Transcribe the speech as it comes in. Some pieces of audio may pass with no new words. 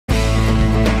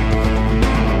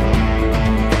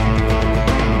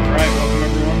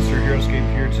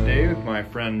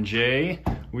friend Jay.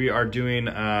 We are doing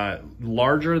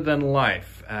larger than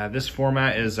life. This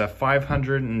format is a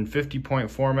 550 point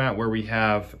format where we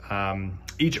have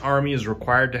each army is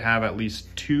required to have at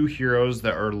least 2 heroes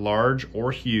that are large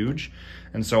or huge.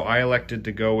 And so I elected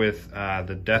to go with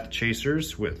the Death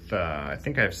Chasers with, I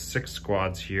think I have 6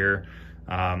 squads here.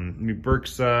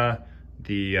 Burksa,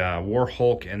 the War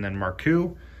Hulk, and then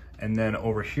Marku. And then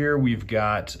over here, we've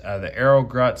got the Arrow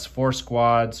Gruts, 4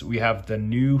 squads. We have the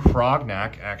new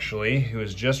Hrognak, actually, who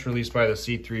was just released by the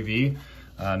C3V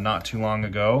not too long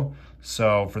ago.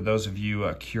 So for those of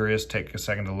you curious, take a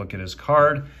second to look at his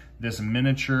card. This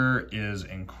miniature is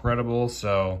incredible,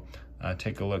 so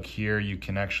take a look here. You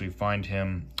can actually find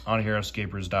him on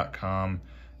heroscapers.com.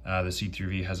 The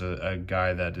C3V has a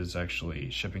guy that is actually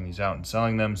shipping these out and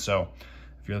selling them. So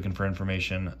if you're looking for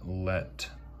information, let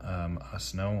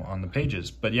us know on the pages.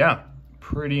 But yeah,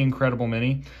 pretty incredible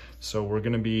mini. So we're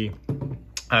gonna be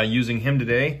using him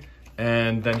today.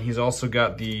 And then he's also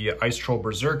got the Ice Troll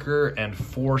Berserker and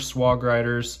 4 Swag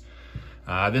Riders.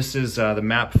 This is the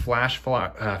map Flash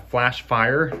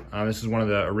Fire. This is one of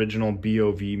the original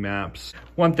BOV maps.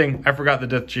 One thing, I forgot the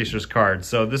Death Chasers card.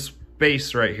 So this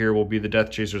base right here will be the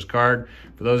Death Chasers card.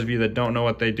 For those of you that don't know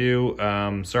what they do,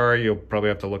 sorry, you'll probably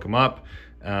have to look them up.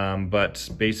 But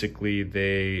basically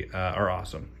they are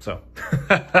awesome. So,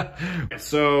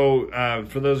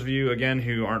 for those of you, again,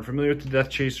 who aren't familiar with the Death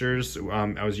Chasers,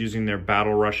 I was using their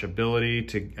Battle Rush ability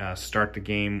to start the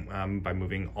game by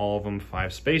moving all of them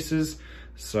 5 spaces.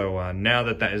 So now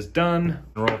that that is done,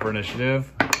 roll for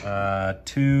initiative,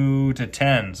 2 to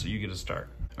 10, so you get to start.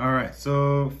 All right,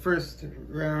 so first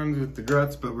round with the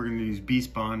Gruts, but we're gonna use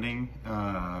Beast Bonding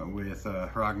with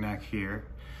Hrognak here,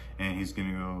 and he's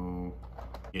gonna go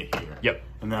get here. Yep.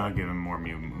 And that'll give him more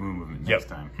movement next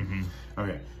time. Mm-hmm.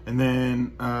 Okay, and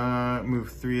then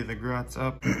move 3 of the Gruts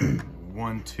up.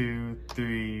 1, 2,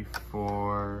 3,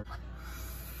 4,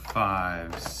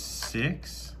 5,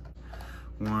 6.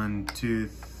 1, 2,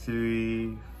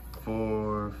 3,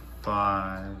 4,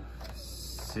 5,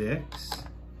 6.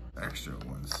 Extra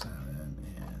 1, 7,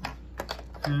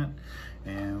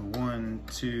 and 1,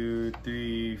 2,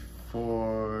 3,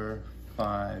 4,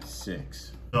 5,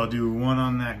 6. So I'll do 1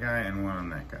 on that guy and 1 on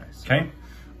that guy. So Okay.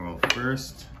 Roll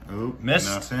first. Oh, missed.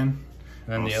 Nothing. And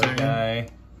then roll the other second. guy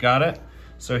got it.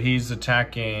 So he's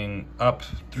attacking up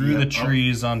through the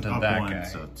trees onto up that 1, guy.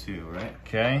 so 2, right?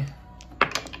 Okay.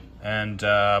 And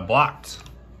blocked.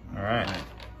 All right.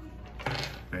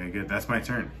 Very good. That's my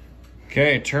turn.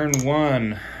 Okay, turn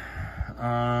 1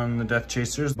 on the Death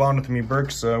Chasers. Bond with me,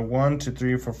 Burks. 1, 2,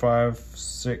 3, 4, 5,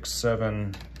 6,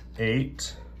 7,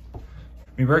 8.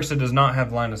 Burksa does not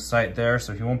have line of sight there,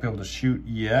 so he won't be able to shoot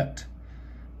yet.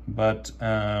 But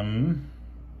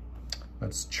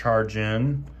let's charge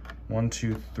in. 1,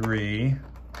 2, 3.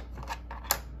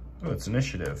 Oh, it's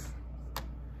initiative.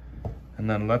 And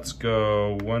then let's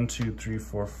go 1, 2, 3,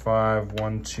 4, 5.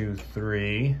 1, 2,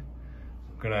 3. I'm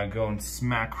gonna go and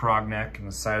smack Hrognak in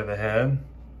the side of the head.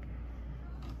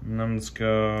 And then let's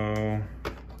go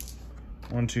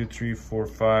 1, 2, 3, 4,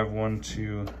 5. 1,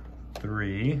 2,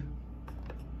 3.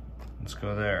 Let's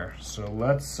go there. So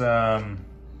let's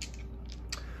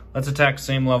attack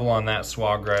same level on that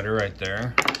Swag Rider right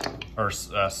there, or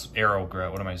Arrow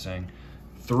Grit. What am I saying?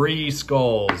 3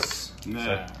 skulls. Nah.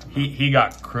 So he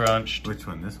got crunched. Which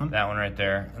one? This one? That one right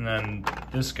there. And then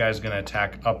this guy's gonna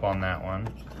attack up on that one.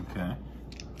 Okay.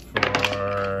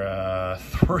 For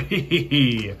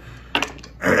 3.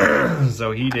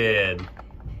 So he did.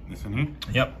 This one here?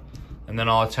 Yep. And then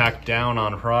I'll attack down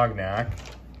on Hrognak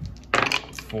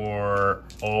for,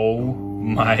 oh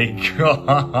my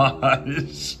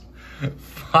gosh,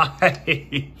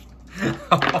 5.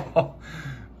 Oh.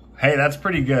 Hey, that's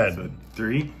pretty good. So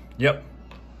 3? Yep.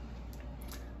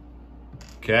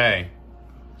 Okay.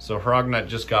 So Hrognak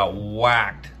just got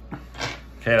whacked.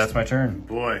 Okay, that's my turn.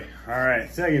 Boy. All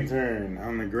right, second turn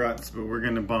on the Gruts, but we're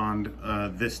gonna bond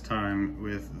this time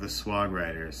with the Swag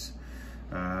Riders.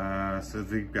 So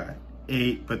they've got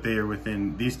 8, but they are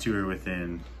within, these 2 are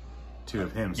within 2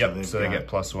 of him. Yep, so they get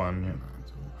 +1. Yeah.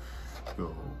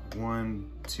 Go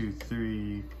 1, 2,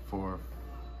 3, 4,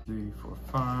 3, 4,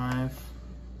 5,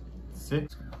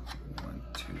 6. 1,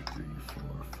 2, 3,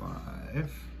 4,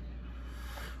 5.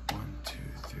 1, 2,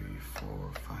 3,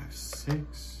 4, 5,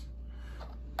 6.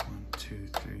 1, 2,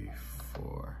 3,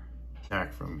 4.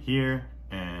 Attack from here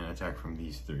and attack from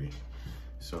these 3.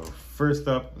 So first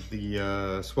up,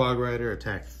 the Swag Rider,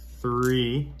 attack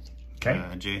 3. Okay.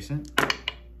 Adjacent.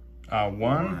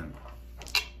 1.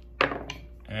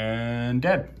 And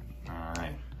dead. All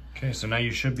right. Okay, so now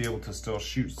you should be able to still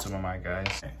shoot some of my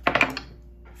guys.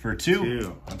 For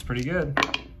 2. That's pretty good.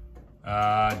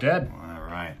 Dead. All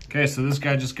right. Okay, so this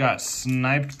guy just got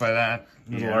sniped by that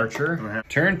little archer.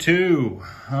 Turn 2.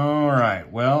 All right,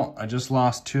 well, I just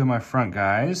lost 2 of my front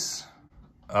guys.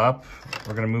 Up,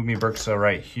 we're gonna move me Berksa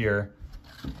right here,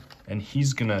 and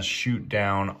he's gonna shoot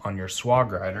down on your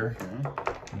Swag Rider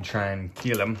and try and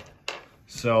kill him.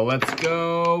 So let's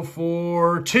go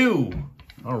for 2.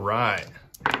 All right.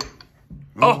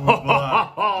 Oh,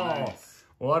 nice.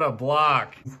 What a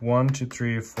block. 1, 2,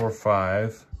 3, 4,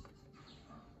 5.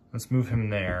 Let's move him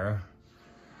there.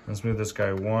 Let's move this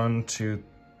guy 1, 2,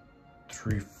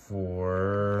 3,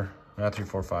 4. Not 3,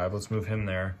 4, 5. Let's move him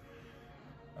there.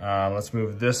 Let's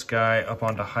move this guy up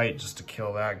onto height just to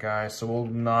kill that guy. So we'll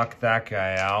knock that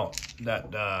guy out,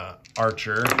 that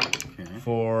archer,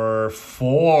 for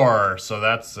 4. So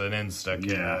that's an insta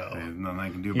kill. Yeah, there's nothing I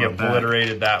can do He about that.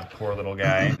 obliterated that poor little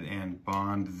guy. And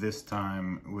bond this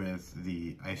time with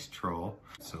the ice troll.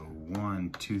 So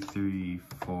 1, 2, 3,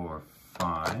 4,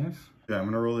 5. Yeah, I'm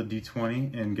gonna roll a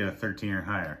d20 and get a 13 or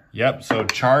higher. Yep, so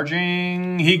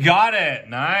charging, he got it.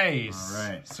 Nice. All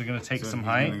right. So gonna take some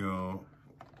height. Gonna go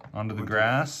onto the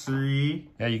grass. 3.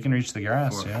 Yeah, you can reach the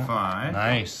grass. 4, yeah. 5.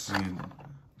 Nice.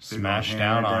 Smash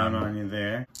down on you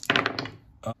there.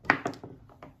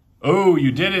 Oh,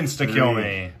 you did insta kill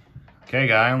me. Okay,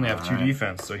 guy, I only have 2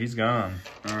 defense, so he's gone.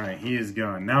 All right, he is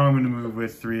gone. Now I'm going to move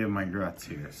with 3 of my gruts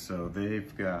here. So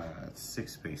they've got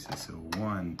 6 spaces. So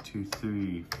 1, 2,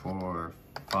 3, 4,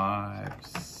 5,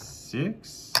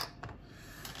 6.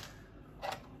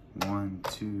 1,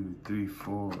 2, 3,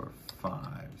 4,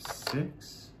 5,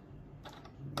 6.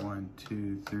 1,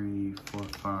 2, 3, 4,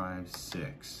 5,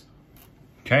 6.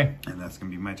 Okay. And that's going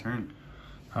to be my turn.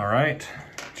 All right,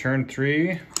 turn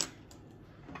 3.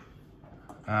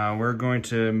 We're going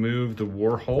to move the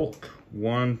War Hulk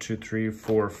 1, 2, 3,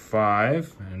 4,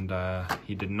 5, and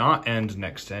he did not end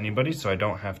next to anybody, so I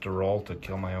don't have to roll to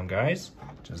kill my own guys,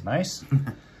 which is nice.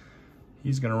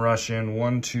 He's gonna rush in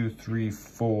 1, 2, 3,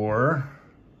 4.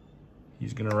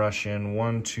 He's gonna rush in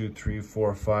 1, 2, 3,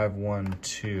 4, 5, 1,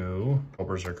 2.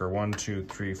 Berserker 1, 2,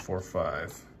 3, 4,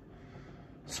 5.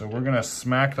 So we're gonna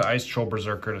smack the Ice Troll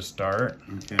Berserker to start.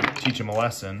 Okay. Teach him a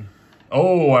lesson.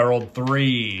 Oh, I rolled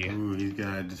 3. Ooh, he's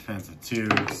got a defensive 2,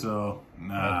 so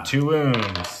nah. 2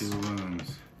 wounds. 2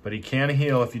 wounds. But he can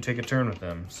heal if you take a turn with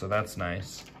him, so that's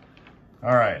nice.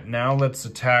 All right, now let's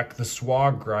attack the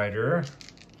Swag Rider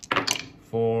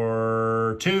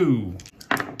for 2.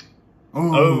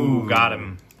 Oh, got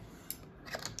him.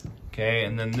 Okay,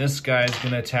 and then this guy's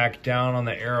gonna attack down on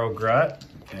the Arrow Grut.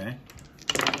 Okay.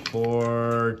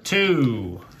 For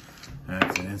 2.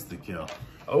 That's an insta kill.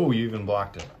 Oh, you even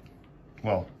blocked it.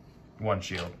 Well, 1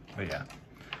 shield, but yeah.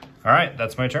 All right,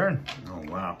 that's my turn. Oh,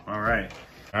 wow. All right.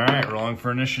 All right, rolling for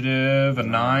initiative. A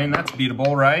 9, that's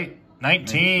beatable, right?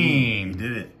 19. You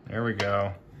did it. There we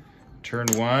go. Turn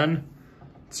 1.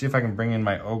 Let's see if I can bring in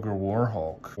my Ogre War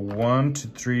Hulk. 1, 2,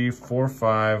 3, 4,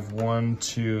 5. 1,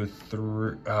 2,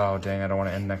 3. Oh, dang, I don't want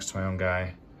to end next to my own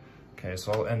guy. Okay,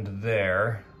 so I'll end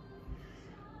there.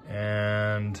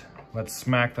 And let's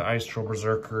smack the Ice Troll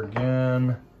Berserker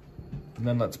again. And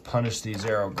then let's punish these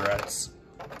Arrow Gruts.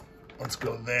 Let's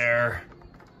go there.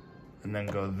 And then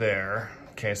go there.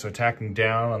 Okay, so attacking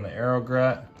down on the Arrow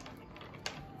Grut.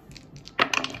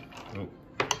 Ooh.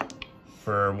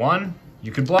 For 1,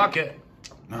 you could block it.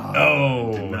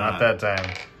 No, not that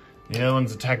time. The other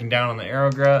one's attacking down on the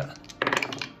Arrow Grut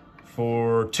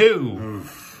for 2.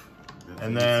 Oof.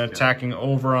 And then attacking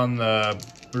over on the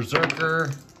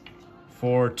Berserker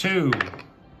for 2.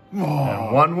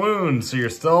 And 1 wound, so you're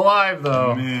still alive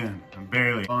though. Man, I'm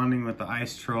barely. Bonding with the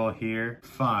Ice Troll here.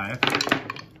 5.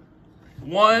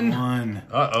 1. 1.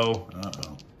 Uh-oh.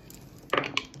 Uh-oh.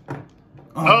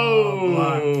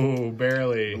 Oh,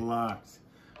 barely. Blocked.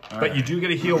 But you do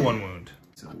get a heal 1 wound.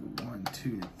 So 1,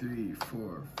 2, 3,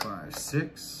 4, 5,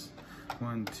 6.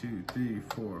 1, 2, 3,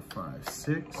 4, 5,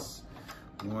 6.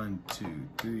 1, 2,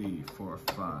 3, 4,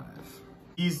 5.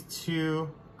 These 2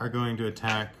 are going to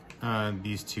attack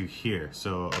these 2 here.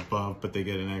 So above, but they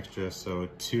get an extra, so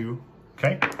 2.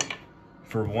 Okay.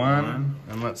 For 1.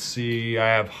 And let's see, I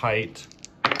have height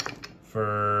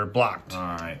for blocked.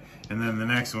 All right. And then the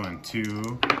next one,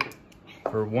 2.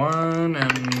 For 1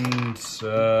 and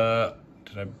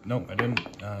did I? Nope, I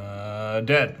didn't.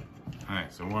 Dead. All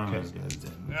right, so 1 of those guys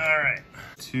dead. All right.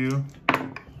 2.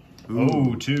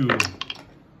 Ooh, 2.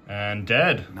 And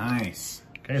dead. Nice.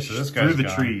 Okay, so this guy's through the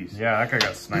gone. trees. Yeah, that guy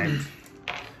got sniped.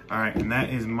 All right, and that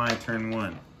is my turn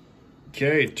 1.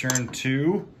 Okay, turn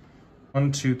 2.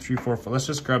 1, 2, 3, 4, 5. Let's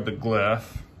just grab the glyph.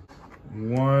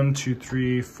 1, 2,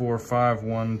 3, 4, 5.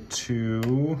 1, 2.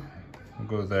 We'll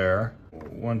go there.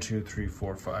 1, 2, 3,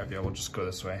 4, 5. Yeah, we'll just go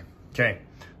this way. Okay,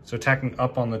 so attacking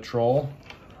up on the troll.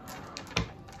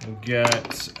 We'll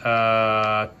get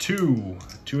two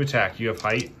attack. You have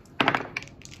height.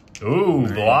 Ooh,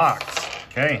 nice. Blocked.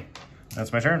 Okay,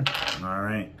 that's my turn. All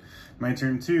right, my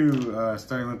turn too.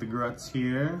 Starting with the Gruts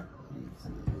here.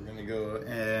 We're gonna go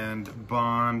and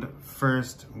bond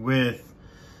first with,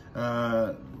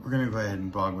 we're gonna go ahead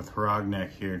and bond with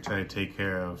Heroscape here, try to take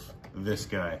care of this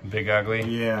guy. Big Ugly?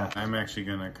 Yeah, I'm actually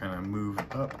gonna kind of move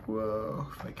up. Whoa,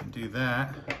 if I can do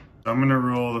that. I'm gonna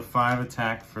roll the 5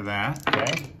 attack for that.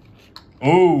 Okay.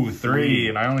 Oh, 3,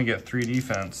 and I only get 3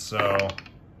 defense, so.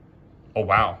 Oh,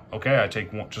 wow. Okay, I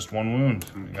take just 1 wound.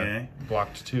 Okay.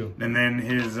 Blocked 2. And then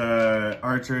his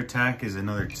archer attack is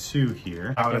another 2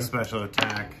 here. Out of special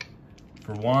attack.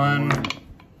 For 1,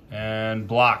 and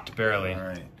blocked barely. All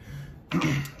right.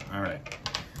 All right.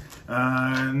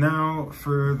 Now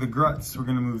for the Gruts, we're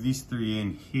gonna move these 3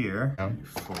 in here.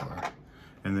 4.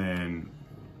 And then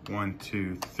 1,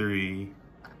 2, 3.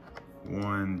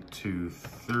 1, 2,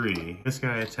 3. This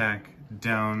guy attack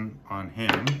down on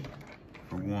him.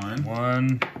 For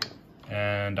 1,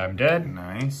 and I'm dead.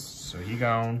 Nice. So he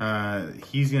gone.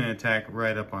 He's gonna attack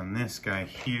right up on this guy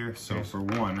here. So okay. For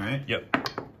 1, right? Yep.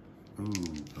 Ooh,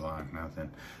 block, nothing.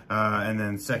 And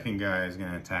then second guy is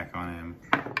gonna attack on him.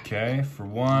 Okay, for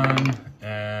 1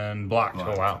 and blocked.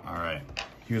 Oh wow. All right.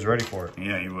 He was ready for it.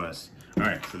 Yeah, he was. All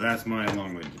right, so that's my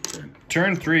long-winded turn.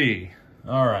 Turn 3.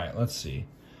 All right, let's see.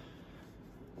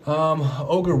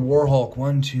 Ogre Warhawk,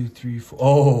 1, 2, 3, 4.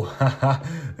 Oh,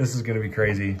 this is gonna be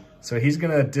crazy. So he's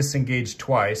gonna disengage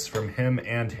twice from him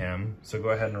and him. So go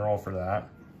ahead and roll for that.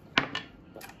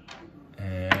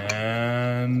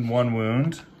 And 1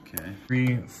 wound. Okay.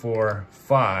 3, 4,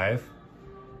 5.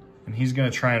 And he's gonna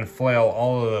try and flail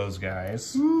all of those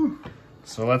guys. Woo.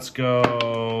 So let's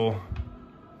go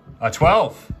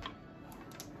 12.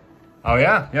 Oh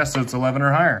yeah, so it's 11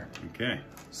 or higher. Okay.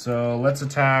 So let's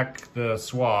attack the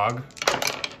Swag.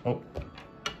 Oh.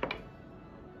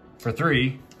 For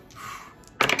 3.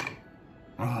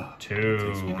 Oh,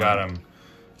 2, got him.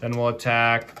 Then we'll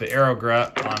attack the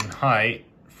Arrowglut on height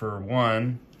for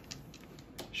 1.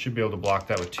 Should be able to block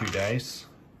that with 2 dice.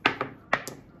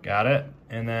 Got it.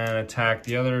 And then attack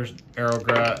the other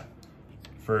Arrowglut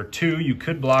for 2. You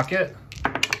could block it.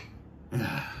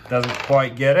 Doesn't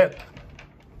quite get it.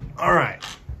 All right,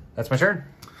 that's my turn.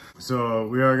 So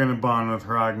we are gonna bond with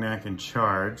Heroscape and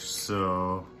charge.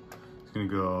 So he's gonna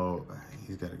go.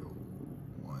 He's got to go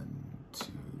 1,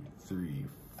 2, 3,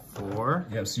 4.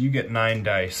 Yep. So you get 9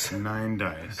 dice. 9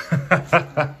 dice.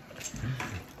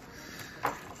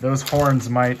 Those horns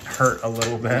might hurt a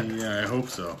little bit. Yeah, I hope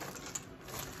so.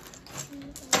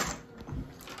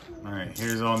 All right,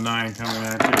 here's all 9 coming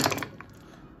at you.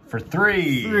 For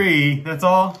 3. 3, that's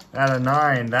all? Out of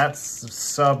 9, that's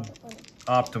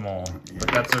sub-optimal,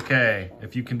 but that's okay.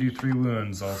 If you can do 3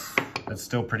 wounds, that's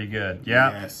still pretty good.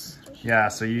 Yeah. Yes. Yeah,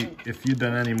 so if you'd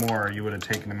done any more, you would have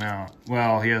taken him out.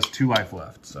 Well, he has 2 life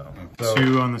left, so.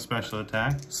 2 on the special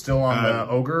attack. Still on the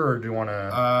Ogre, or do you want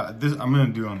to? I'm gonna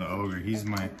do on the Ogre. He's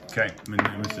my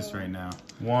nemesis right now.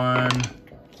 1.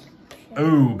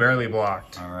 Ooh, barely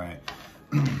blocked. All right.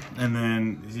 And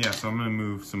then, yeah, so I'm gonna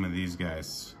move some of these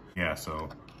guys. Yeah, so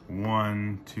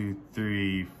 1, 2,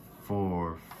 3,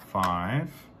 4, 5.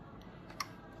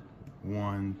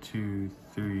 1, 2,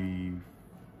 3,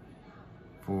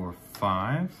 4,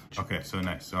 5. Okay, so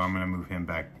nice. So I'm gonna move him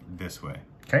back this way.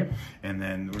 Okay. And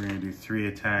then we're gonna do 3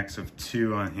 attacks of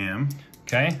 2 on him.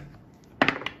 Okay.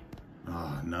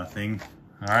 Oh, nothing.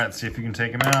 All right, let's see if you can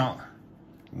take him out.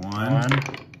 1.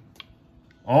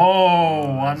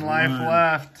 Oh, 1 life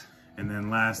left. And then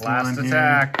last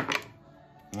attack. Here.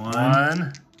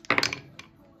 1.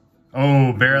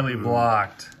 Oh, barely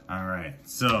blocked. All right,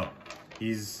 so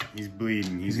he's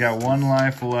bleeding. He's got 1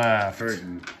 life left.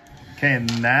 Hurting. Okay, and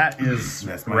that is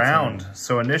round.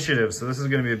 So initiative. So this is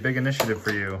going to be a big initiative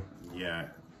for you. Yeah,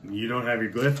 you don't have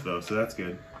your glyph though, so that's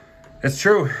good. It's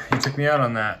true. You took me out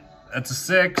on that. That's a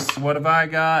 6. What have I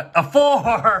got? A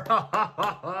 4.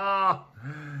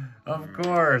 Of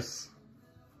course.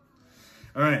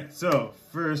 All right, so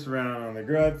first round on the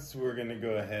Gruts, we're gonna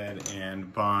go ahead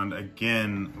and bond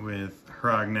again with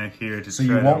Heroscape here to so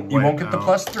you won't get the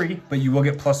 +3, but you will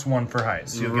get +1 for height,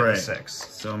 so you'll get a 6.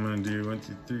 So I'm gonna do 1,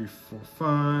 2, 3, 4,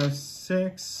 5,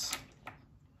 6.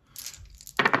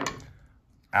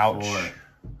 Ouch. 4.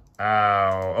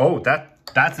 Oh,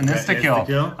 that's an insta kill.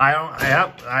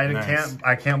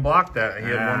 I can't block that. He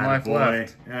had 1 life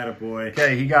left. Attaboy.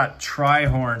 Okay, he got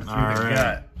tri-horn through the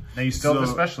gut. Now you still have a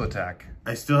special attack.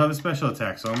 I still have a special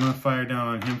attack, so I'm gonna fire down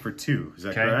on him for 2. Is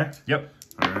that correct? Yep.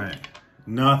 All right.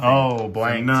 Nothing. Oh,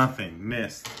 blank. Nothing.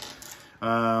 Missed.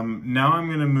 Now I'm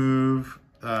gonna move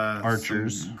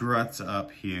archers some gruts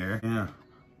up here. Yeah.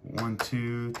 1,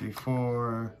 2, 3,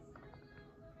 4,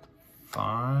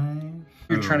 5.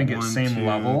 You're trying to get 1, same 2,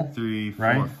 level, 3, 4,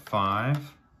 right?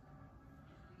 5.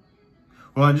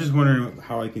 Well, I'm just wondering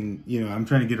how I can, I'm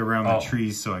trying to get around the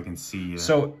trees so I can see.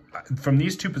 So from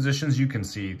these two positions, you can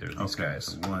see there's these guys.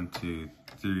 So 1, 2,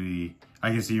 3.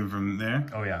 I can see him from there?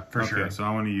 Oh yeah, for sure. So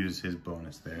I want to use his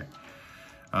bonus there.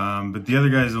 But the other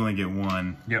guys only get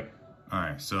 1. Yep. All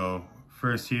right, so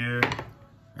first here,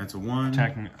 that's a 1.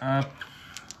 Attacking up.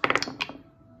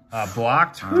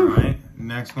 Blocked. All right.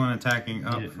 Next one attacking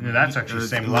up. Yeah, that's actually the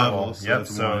same level. So yep.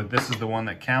 So this is the one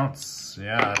that counts.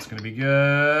 Yeah, that's gonna be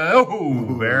good.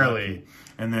 Oh, barely. Lucky.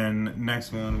 And then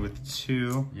next one with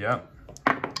 2. Yep.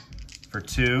 For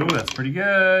 2, that's pretty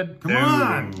good. Come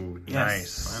on. Nice.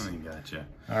 Yes, finally gotcha.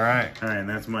 All right. All right,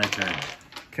 that's my turn.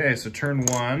 Okay, so turn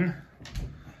 1.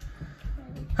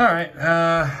 All right.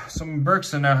 So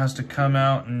Berkson now has to come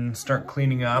out and start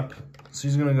cleaning up. So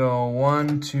he's gonna go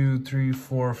 1, 2, 3,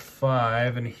 4,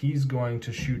 5, and he's going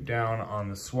to shoot down on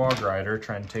the Swag Rider,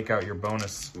 try and take out your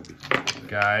bonus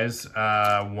guys.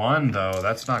 1 though,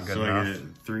 that's not good enough. So I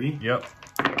get 3? Yep.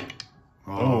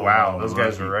 Oh wow, those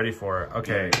guys were ready for it.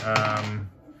 Okay.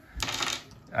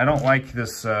 I don't like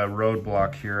this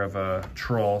roadblock here of a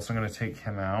troll, so I'm gonna take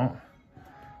him out.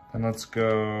 Then let's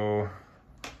go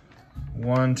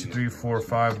 1, 2, 3, 4,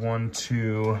 5, 1,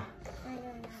 2,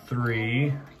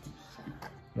 3.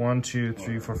 1, 2,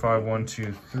 3, 4, 5, 1,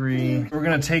 2, 3. We're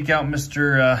gonna take out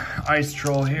Mr. Ice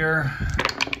Troll here.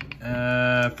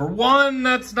 For 1,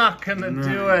 that's not gonna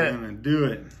do it. Gonna do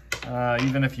it.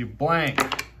 Even if you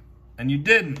blank, and you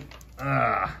didn't.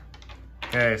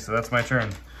 Okay, so that's my turn.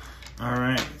 All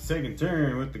right, second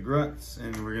turn with the gruts,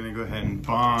 and we're gonna go ahead and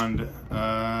bond.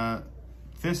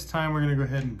 This time we're gonna go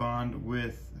ahead and bond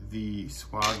with the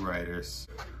Swag Riders.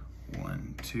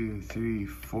 1, 2, 3,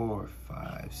 4,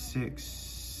 5, 6,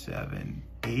 7,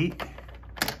 8.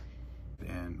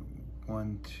 And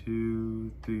 1,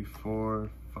 2, 3, 4,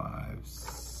 5,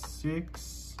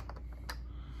 6.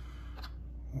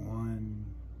 1,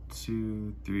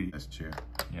 2, 3. That's true.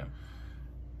 Yeah.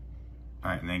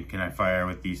 All right, and then can I fire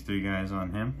with these 3 guys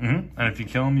on him? Mm-hmm. And if you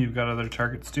kill him, you've got other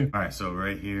targets too. All right, so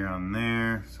right here on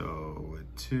there. So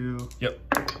with 2. Yep.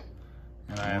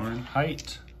 And I have 1.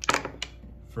 height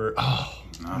for, oh,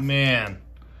 Nothing. Man.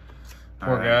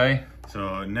 Poor guy.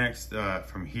 So next,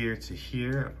 from here to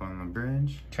here, up on the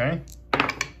bridge. Okay.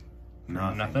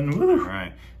 Nothing. Woo. All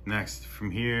right, next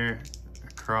from here,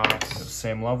 across.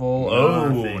 Same level.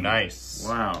 Nothing. Oh, nice.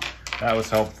 Wow. That was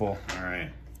helpful. All right.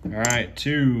 All right,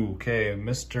 2. Okay,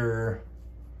 Mr.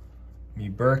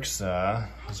 Berksa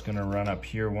is gonna run up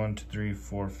here. 1, 2, 3,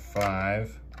 4,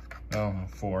 5. Oh,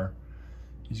 4.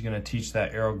 He's gonna teach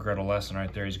that arrow grid a lesson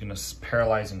right there. He's gonna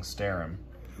paralyzing stare him.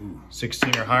 Ooh.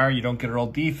 16 or higher, you don't get a roll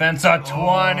defense. A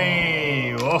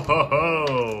 20.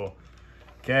 Whoa.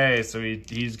 Okay, so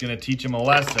he's gonna teach him a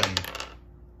lesson.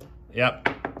 Yep.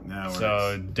 That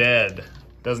So dead.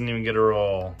 Doesn't even get a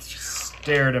roll.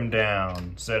 Stared him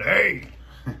down. Said, hey,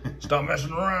 stop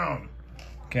messing around.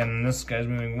 Okay, and this guy's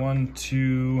moving 1,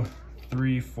 2,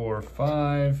 3, 4,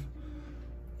 5.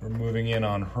 We're moving in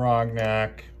on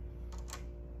Hrognak.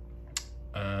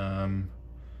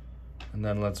 And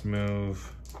then let's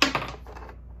move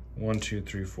 1, 2,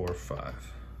 3, 4,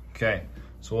 5. Okay,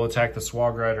 so we'll attack the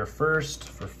Swag Rider first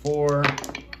for 4.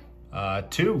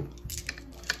 2.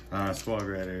 Swag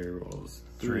Rider rolls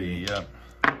 3. Yep.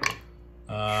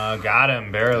 Got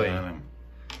him, barely. Got him.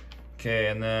 Okay,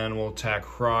 and then we'll attack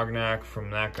Hrognak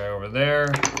from that guy over there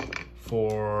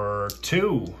for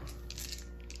 2.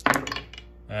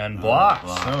 And blocks.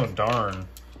 Oh, darn.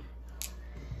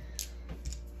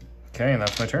 Okay, and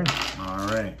that's my turn. All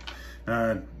right.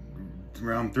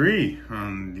 Round 3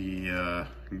 on the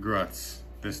gruts.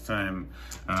 This time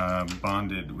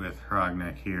bonded with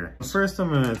Hrognak here. First, I'm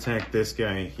going to attack this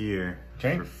guy here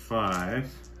for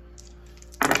 5.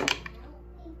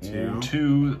 2.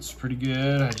 2, that's pretty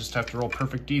good. I just have to roll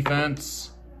perfect defense.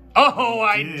 Oh,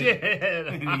 I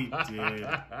did! He did.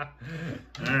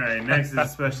 All right, next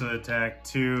is special attack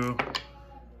 2.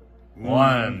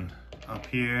 1. Up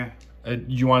here.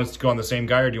 You want us to go on the same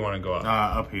guy, or do you want to go up?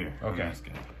 Up here. Okay. Nice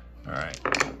guy. All right.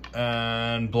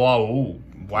 And blow. Ooh,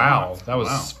 wow. That was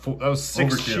 6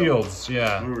 Overkill. Shields.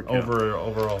 Yeah. Overkill.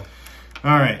 Overall.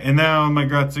 All right, and now my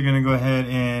gruts are gonna go ahead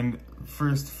and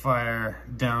first fire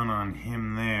down on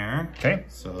him there. Okay.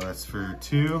 So that's for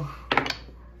 2.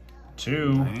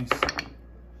 2. Nice.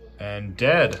 And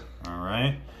dead. All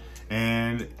right.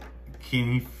 And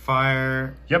can he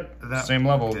fire? Yep. That same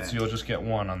level. okay. So you'll just get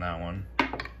 1 on that one.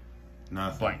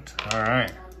 Nothing. Blanked. All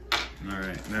right. All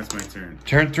right, and that's my turn.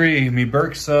 Turn 3, me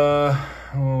Burks,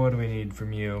 what do we need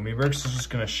from you? Me Burks is just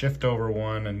gonna shift over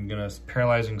 1 and gonna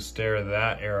paralyzing stare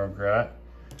that Aerogret.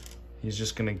 He's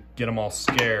just gonna get them all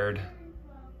scared.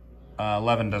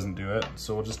 11 doesn't do it,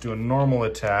 so we'll just do a normal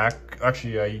attack.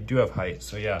 Actually, you do have height,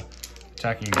 so yeah.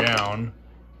 Attacking down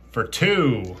for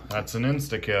 2. That's an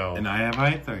insta-kill. And I have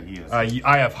height, or he has?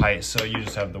 I have height, so you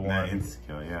just have the 1. Nah,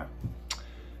 insta-kill, yeah.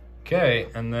 Okay,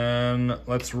 and then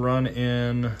let's run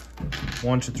in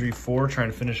 1, 2, 3, 4,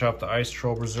 trying to finish off the Ice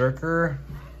Troll Berserker.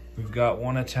 We've got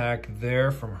 1 attack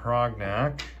there from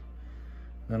Hrognak.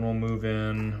 Then we'll move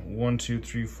in 1, 2,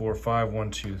 3, 4, 5,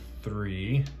 1, 2,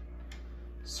 3.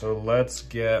 So let's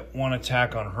get 1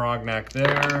 attack on Hrognak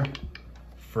there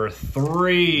for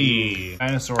 3.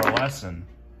 Dinosaur lesson.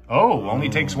 Oh, only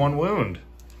takes 1 wound.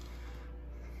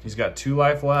 He's got 2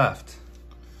 life left.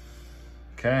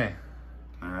 Okay.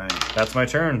 All right. That's my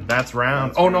turn. That's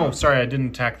round. Oh no, sorry, I didn't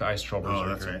attack the Ice Troll Berserker. Oh,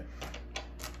 that's right.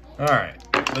 All right,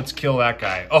 let's kill that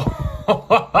guy. Oh.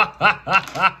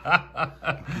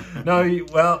 No,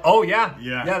 well, oh yeah.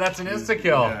 Yeah, that's an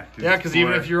insta-kill. Yeah, because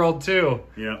even if you rolled 2.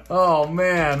 Yeah. Oh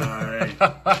man. All right.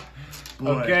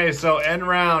 Okay, so end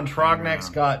round. Hrognak's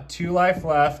got 2 life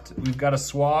left. We've got a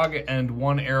Swag and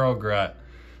 1 Aerogret.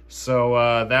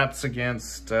 So that's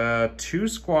against 2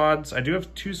 squads. I do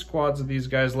have 2 squads of these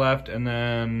guys left, and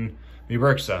then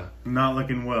Miberxa. Not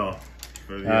looking well.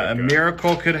 For the A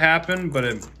miracle could happen, but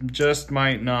it just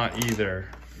might not either.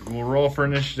 We'll roll for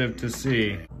initiative to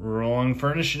see. Rolling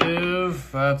for initiative.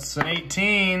 That's an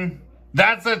 18.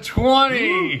 That's a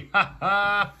 20!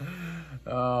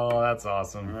 Oh, that's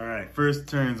awesome. All right, first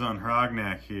turn's on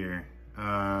Hrognak here.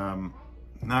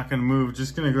 Not gonna move,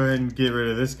 just gonna go ahead and get rid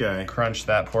of this guy. Crunch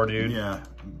that poor dude. Yeah,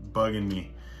 bugging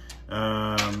me.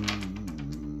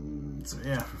 So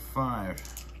yeah, for 5.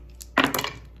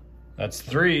 That's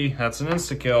 3, that's an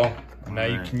insta-kill. Now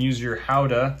you can use your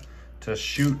Howdah to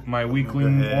shoot my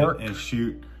weakling orc. And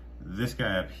shoot this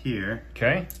guy up here.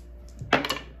 Okay. For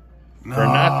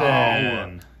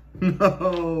nothing.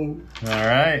 No. All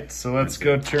right, so let's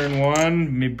go turn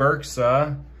 1.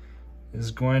 Miberxa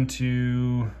is going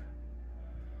to...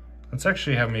 Let's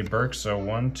actually have Miberxa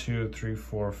 1, 2, 3,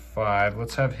 4, 5.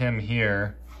 Let's have him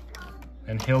here,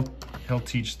 and he'll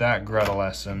teach that Gret a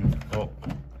lesson. Well,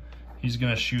 he's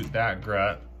gonna shoot that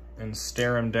Gret and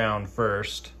stare him down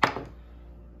first.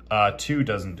 2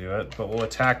 doesn't do it, but we'll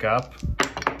attack up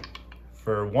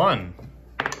for 1,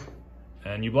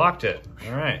 and you blocked it.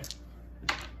 All right.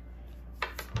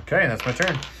 Okay, that's my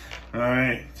turn. All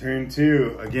right, turn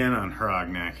 2 again on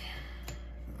Hrognak.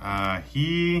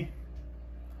 He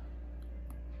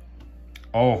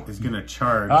is gonna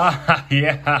charge.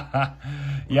 Yeah,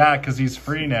 yeah, because he's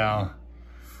free now.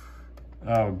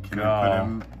 Oh Can I god. put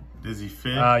him, does he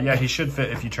fit? Yeah, he should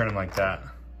fit if you turn him like that.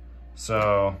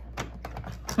 So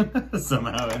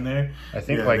somehow in there. I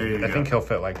think Yeah, I think he'll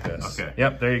fit like this. Okay.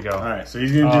 Yep, there you go. All right, so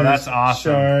he's gonna do that's this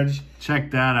awesome. charge.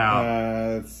 Check that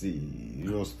out. Let's see. He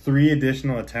rolls 3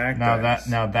 additional attack dice.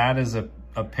 Now that is a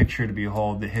picture to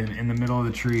behold. Hidden in the middle of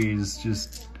the trees.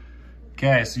 Just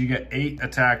okay. So you get 8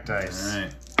 attack dice. All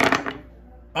right.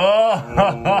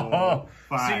 Oh,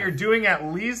 5. so you're doing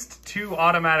at least 2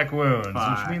 automatic wounds,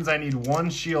 5. which means I need 1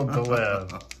 shield to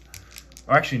live.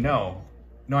 Or actually, no,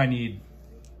 I need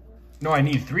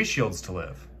 3 shields to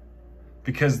live,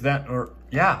 because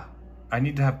I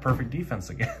need to have perfect defense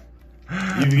again.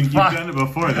 You've done it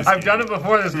before this I've game. done it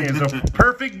before this game, so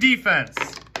perfect defense.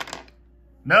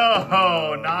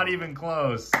 No, not even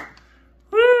close.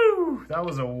 Woo! That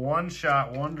was a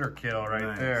 1-shot wonder kill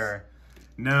right there.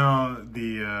 Now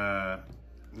the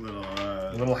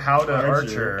little Howdah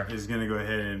archer is gonna go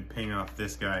ahead and ping off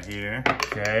this guy here.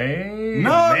 Okay.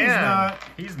 No, man, he's not.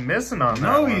 He's missing on that.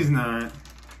 No, one. he's not.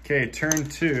 Okay, turn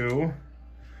 2.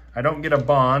 I don't get a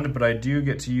bond, but I do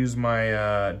get to use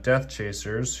my Death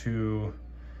Chasers, who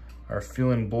are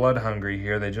feeling blood hungry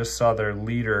here. They just saw their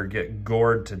leader get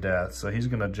gored to death, so he's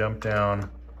gonna jump down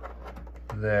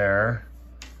there.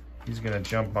 He's gonna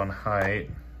jump on height,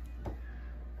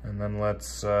 and then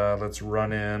let's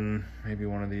run in maybe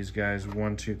one of these guys.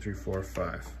 1, 2, 3, 4,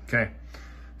 5. Okay,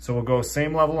 so we'll go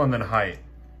same level and then height.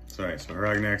 Sorry, so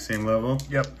Hrognak same level.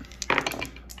 Yep.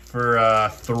 For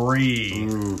 3.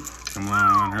 Ooh, come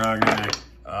on, Hrognak.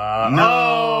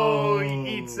 No,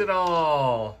 he eats it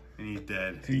all. And he's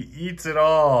dead. He eats it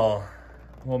all.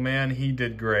 Well, man, he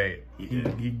did great.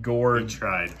 He gored. He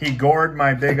tried. He gored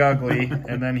my big ugly,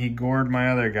 and then he gored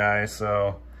my other guy.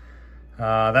 So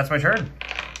that's my turn.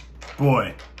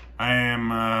 Boy, I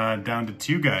am down to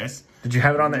 2 guys. Did you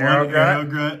have it on the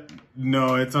Aerogret?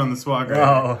 No, it's on the Swag.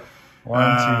 Oh,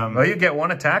 1, 2. Well, you get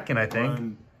 1 attack in, I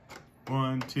think.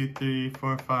 1, 2, 3,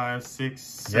 4, 5, 6,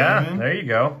 7. Yeah, there you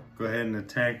go. Go ahead and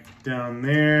attack down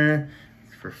there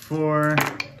for 4.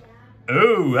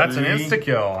 Ooh, that's 3. an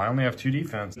insta-kill. I only have 2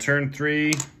 defense. Turn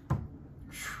 3.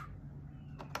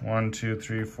 1, 2,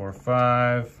 3, 4,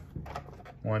 5.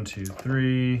 1, 2,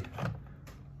 3.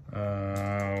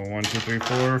 1, 2, 3,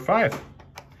 4, 5.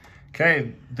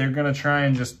 Okay, they're gonna try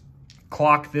and just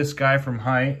clock this guy from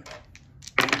height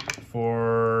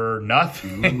for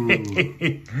nothing.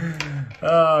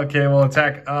 Okay, we'll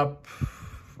attack up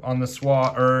on the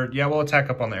SWAT, or yeah, we'll attack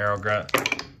up on the arrow grunt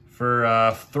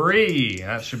for 3.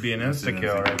 That should be an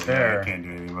insta-kill right there. I can't do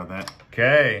anything about that.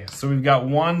 Okay, so we've got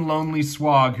one lonely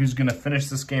swag who's gonna finish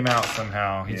this game out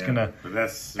somehow. He's gonna but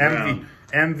that's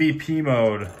MVP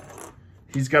mode.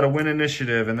 He's got to win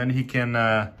initiative, and then he can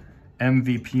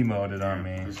MVP mode it on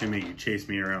me. I'm just gonna make you chase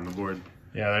me around the board.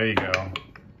 Yeah, there you go.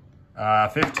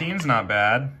 15's not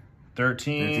bad.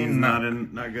 13's not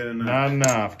good enough. Not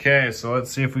enough. Okay, so let's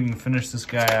see if we can finish this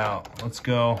guy out. Let's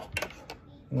go.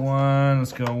 1.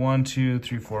 Let's go 1, 2,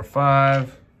 3, 4,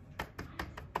 5.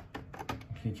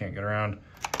 He can't get around.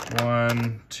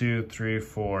 1, 2, 3,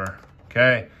 4.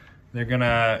 Okay, they're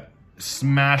gonna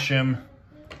smash him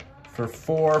for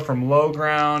 4 from low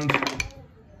ground.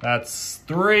 That's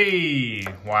 3.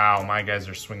 Wow, my guys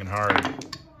are swinging hard.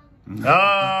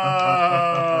 Oh!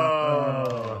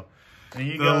 And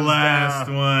he the goes last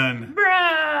down. one.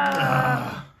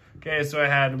 Okay, so I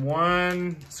had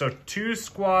 2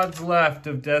 squads left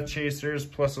of Death Chasers,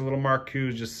 plus a little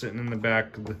Marku just sitting in the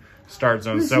back of the start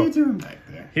zone. What's So he doing back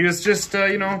there? he was just,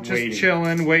 you know, just Waiting.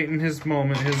 chilling, waiting his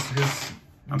moment, his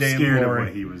I'm day in scared of glory.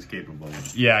 what he was capable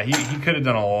of. Yeah, he could have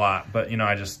done a lot, but, you know,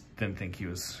 I just didn't think he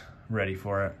was ready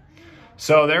for it.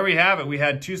 So there we have it. We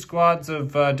had 2 squads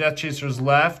of Death Chasers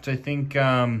left. I think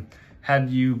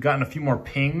had you gotten a few more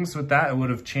pings with that, it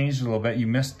would have changed a little bit. You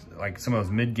missed, like, some of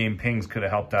those mid-game pings could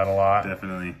have helped out a lot.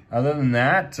 Definitely. Other than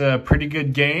that, pretty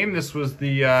good game. This was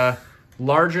the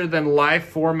larger-than-life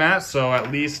format, so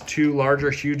at least 2 larger,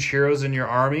 huge heroes in your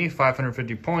army.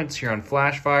 550 points here on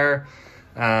Flashfire.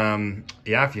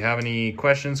 Yeah, if you have any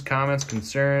questions, comments,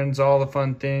 concerns, all the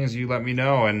fun things, you let me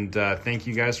know. And thank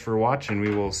you guys for watching.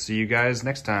 We will see you guys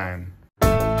next time.